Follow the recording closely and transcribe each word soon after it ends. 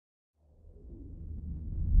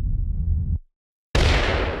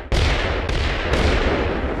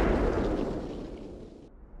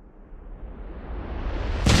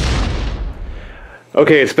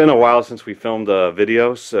Okay, it's been a while since we filmed a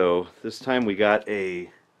video, so this time we got a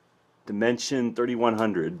Dimension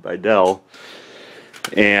 3100 by Dell,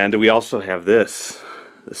 and we also have this,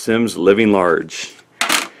 the Sims Living Large.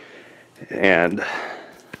 And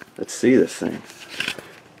let's see this thing.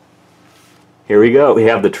 Here we go. We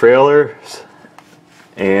have the trailer,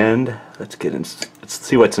 and let's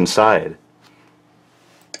see what's inside.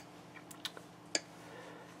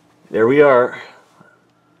 There we are.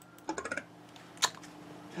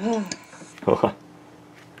 Okay,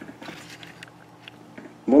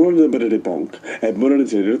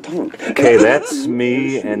 that's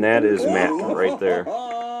me, and that is Matt right there.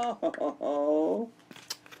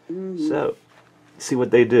 So, see what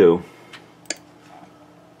they do.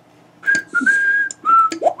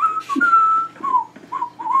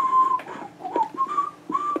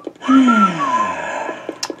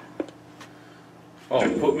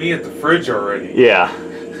 Oh, put me at the fridge already. Yeah.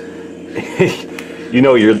 You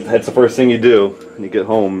know, that's the first thing you do when you get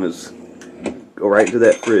home is go right to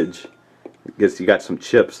that fridge. I guess you got some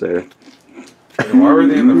chips there. Why were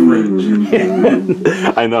they in the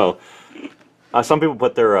fridge? I know. Some people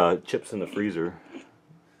put their chips in the freezer.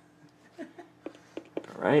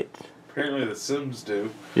 All right. Apparently the Sims do.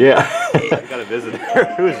 Yeah. I got a visitor.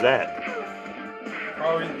 Who is that?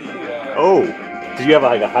 Probably the... Oh, did you have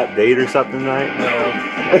like a hot date or something tonight? No.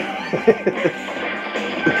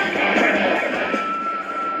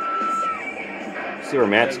 See where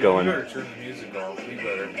Matt's going. You better turn the music off. You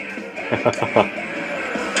better.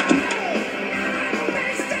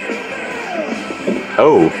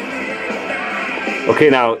 Oh. Okay,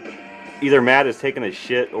 now either Matt is taking a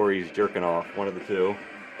shit or he's jerking off. One of the two.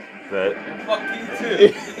 But fuck you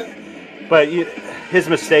too. But his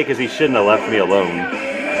mistake is he shouldn't have left me alone.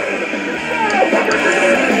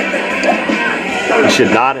 He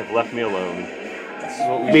should not have left me alone.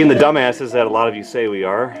 Being the dumbasses that a lot of you say we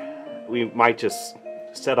are, we might just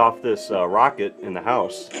set off this rocket in the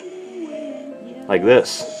house. Like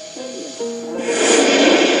this.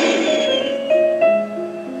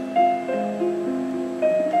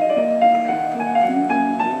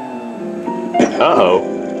 Uh-oh.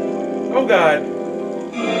 Oh God.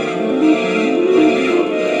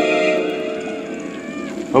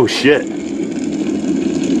 Oh shit.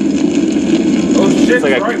 Oh shit.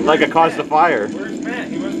 It's like I caused the fire. Where's Matt?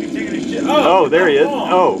 He must be taking his shit. Oh, there he is.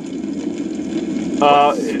 Oh.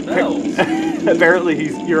 Smells. Apparently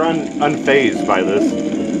you're unfazed by this.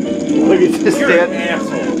 Look at this. You're an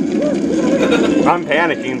asshole. I'm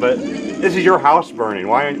panicking, but this is your house burning.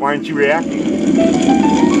 Why aren't you reacting?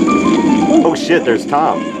 Oh shit, there's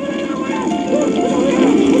Tom. Tom,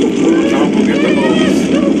 go get the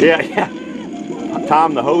hose. Yeah.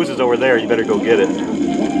 Tom, the hose is over there. You better go get it.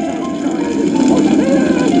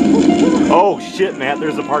 Oh shit, Matt,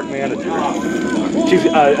 there's the park manager.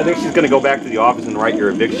 I think she's gonna go back to the office and write your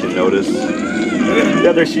eviction notice.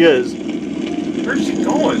 Yeah, there she is. Where's she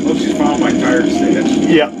going? Oh, she's found my tire stash.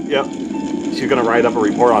 Yep. She's gonna write up a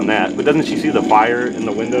report on that. But doesn't she see the fire in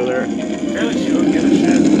the window there? Apparently she don't give a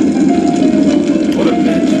shit. What a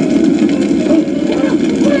bitch.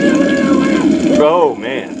 Oh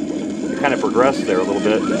man, it kind of progressed there a little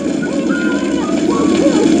bit.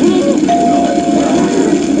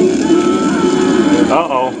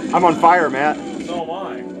 Uh-oh, I'm on fire, Matt. So am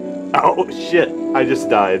I. Oh shit, I just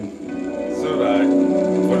died. So did I.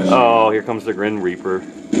 What is she? Oh, here comes the Grim Reaper.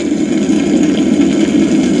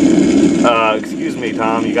 Excuse me,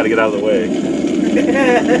 Tom, you gotta get out of the way.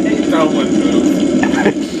 Tom would move.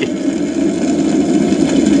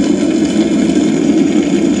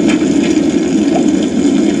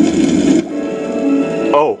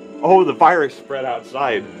 Oh, the fire is spread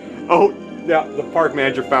outside. Oh, yeah, the park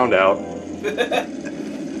manager found out.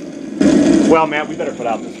 Well, Matt, we better put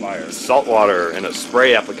out this fire. Saltwater and a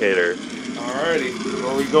spray applicator. Alrighty,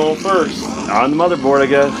 where are we going first? On the motherboard, I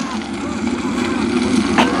guess.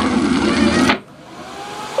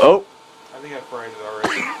 Oh. I think I fried it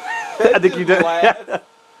already. I think you did. Yeah,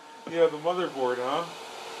 the motherboard, huh?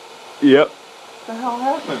 Yep. What the hell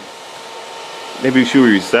happened? Maybe we should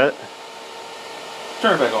reset.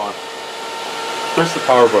 Turn it back on. Press the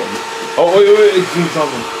power button. Oh, wait, it's doing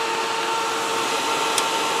something.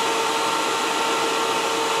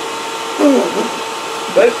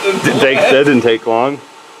 That didn't take long.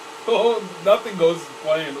 Oh, nothing goes as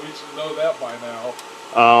planned. We should know that by now.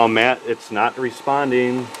 Oh, Matt, it's not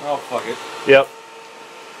responding. Oh, fuck it. Yep.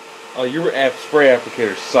 Oh, your spray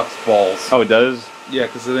applicator sucks balls. Oh, it does? Yeah,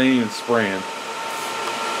 because it ain't even spraying.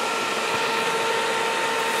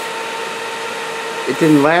 It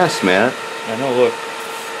didn't last, Matt. I know, look.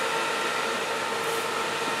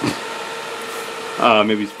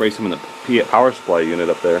 Maybe spray some in the power supply unit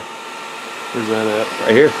up there. Where's that at?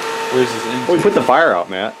 Right here. Where's this in? Oh, we put the fire out,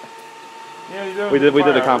 Matt. Yeah, you did. We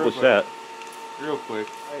did accomplish that. Real quick.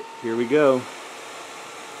 Right, here we go.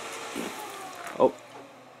 Oh,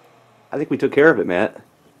 I think we took care of it, Matt.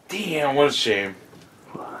 Damn, what a shame.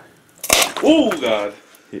 Oh God.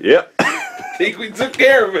 Yep. I think we took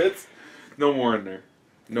care of it. No more in there.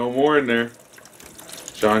 No more in there.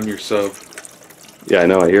 John, your sub. Yeah, I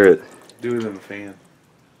know. I hear it. Do it in the fan.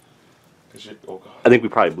 Oh God. I think we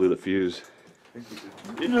probably blew the fuse.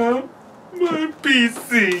 You know, my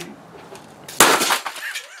PC.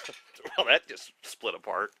 Well, that just split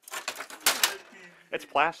apart. It's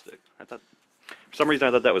plastic. I thought, for some reason,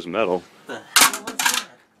 I thought that was metal. What the hell is that?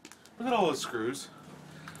 Look at all those screws.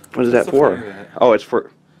 What is that for? Oh, it's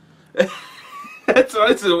for. That's what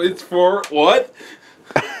I said. It's for what?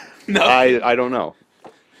 No. I don't know.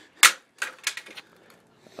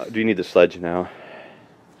 Do you need the sledge now?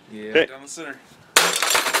 Yeah, hey. down the center.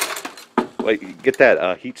 Wait, get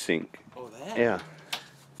that heat sink. Oh, that? Yeah.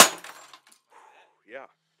 Yeah.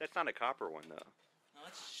 That's not a copper one, though. No,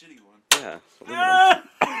 that's a shitty one. Yeah.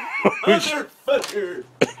 Motherfucker!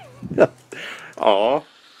 Aw. Look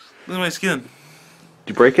at my skin. Did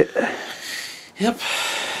you break it? Yep.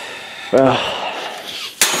 Oh.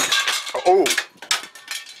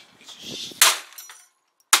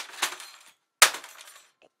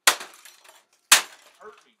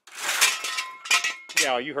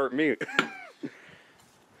 Yeah, you hurt me.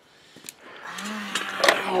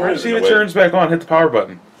 See if it turns back on. Hit the power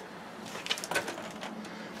button.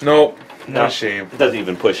 Nope. No. What a shame. It doesn't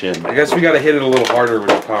even push in. I guess we gotta hit it a little harder with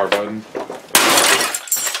the power button.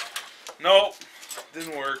 Nope.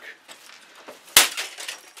 Didn't work.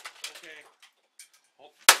 Okay.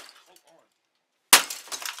 Hold on.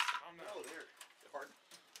 I'm not there.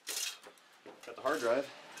 Got the hard drive.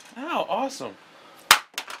 Ow, awesome.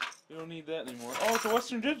 We don't need that anymore. Oh, it's a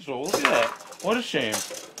Western Digital. Look at that. What a shame.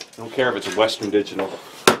 I don't care if it's a Western Digital.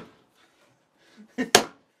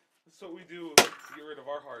 That's what we do to get rid of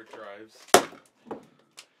our hard drives.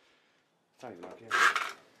 It's not even on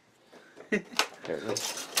camera. There it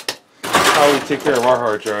is. How we take care of our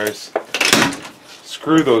hard drives.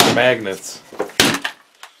 Screw those magnets.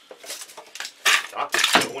 Stop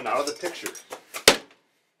going out of the picture.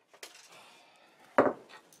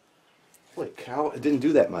 Holy cow, it didn't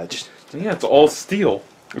do that much. Yeah, it's all steel.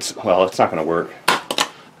 Well, it's not going to work.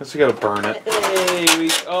 Guess we gotta burn it. Hey,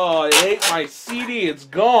 it ate my CD. It's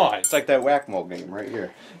gone. It's like that whack-a-mole game right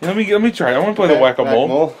here. Yeah, let me try. I want to play the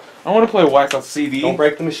whack-a-mole. I want to play whack-a-CD. Don't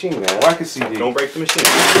break the machine, man. Whack-a-CD. Don't break the machine.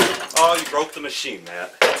 Oh, you broke the machine,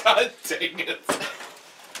 Matt. God dang it.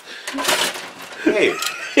 Hey.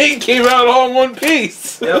 It came out all in one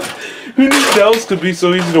piece. Yep. Who knew Dells could be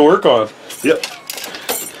so easy to work on? Yep.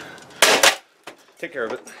 Take care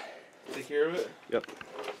of it. Take care of it? Yep.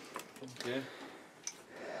 Okay.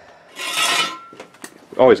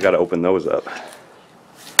 Always got to open those up.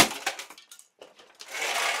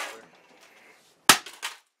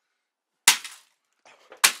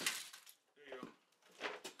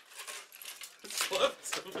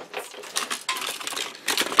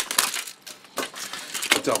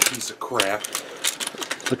 Dumb piece of crap.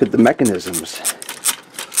 Look at the mechanisms.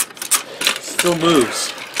 Still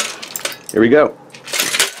moves. Here we go.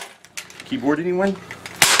 Keyboard, anyone?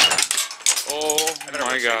 Oh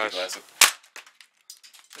my gosh. I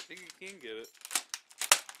think you can get it.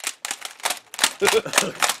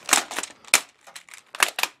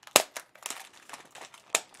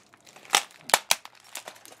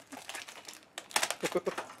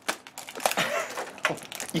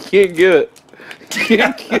 You can't get it. You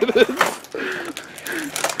can't get it.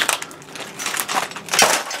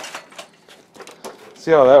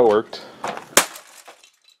 See how that worked.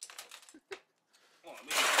 Well,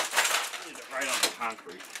 leave it right on the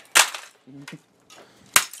concrete.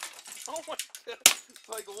 Oh my god, it's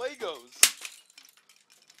like Legos.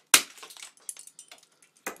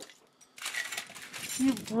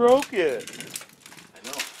 You broke it. I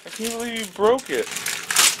know. I can't believe you broke it.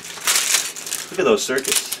 Look at those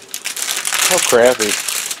circuits. How crappy.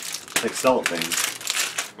 Like cellophane.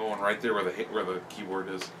 Going right there where the keyboard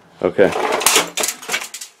is. Okay.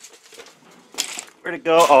 Where'd it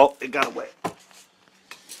go? Oh, it got away.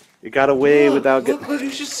 It got away without getting... Look,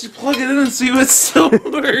 you just plug it in and see if it still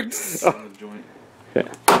works. Oh. Okay.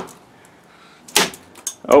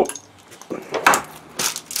 Oh.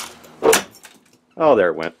 Oh, there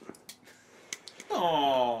it went.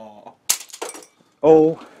 Aww.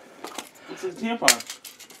 Oh. It's a tampon.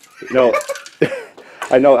 No.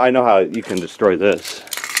 I know how you can destroy this.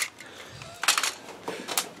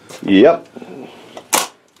 Yep.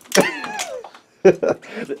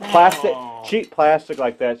 Plastic, Oh. cheap plastic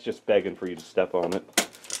like that's just begging for you to step on it.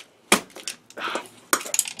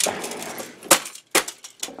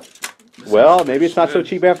 Well, maybe it's not so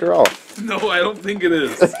cheap after all. No, I don't think it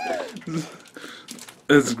is.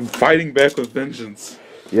 It's fighting back with vengeance.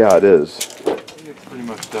 Yeah, it is. I think it's pretty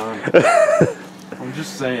much done. I'm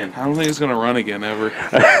just saying. I don't think it's gonna run again ever.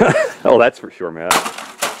 Oh, that's for sure, man.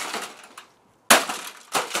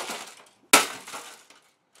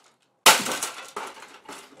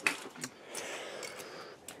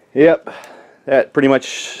 Yep, that pretty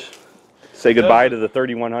much say goodbye to the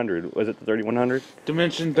 3100. Was it the 3100?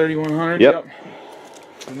 Dimension 3100. Yep.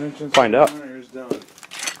 Dimension Find out. 3100 is done.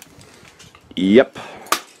 Yep.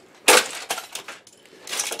 I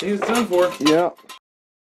think it's done for. Yep.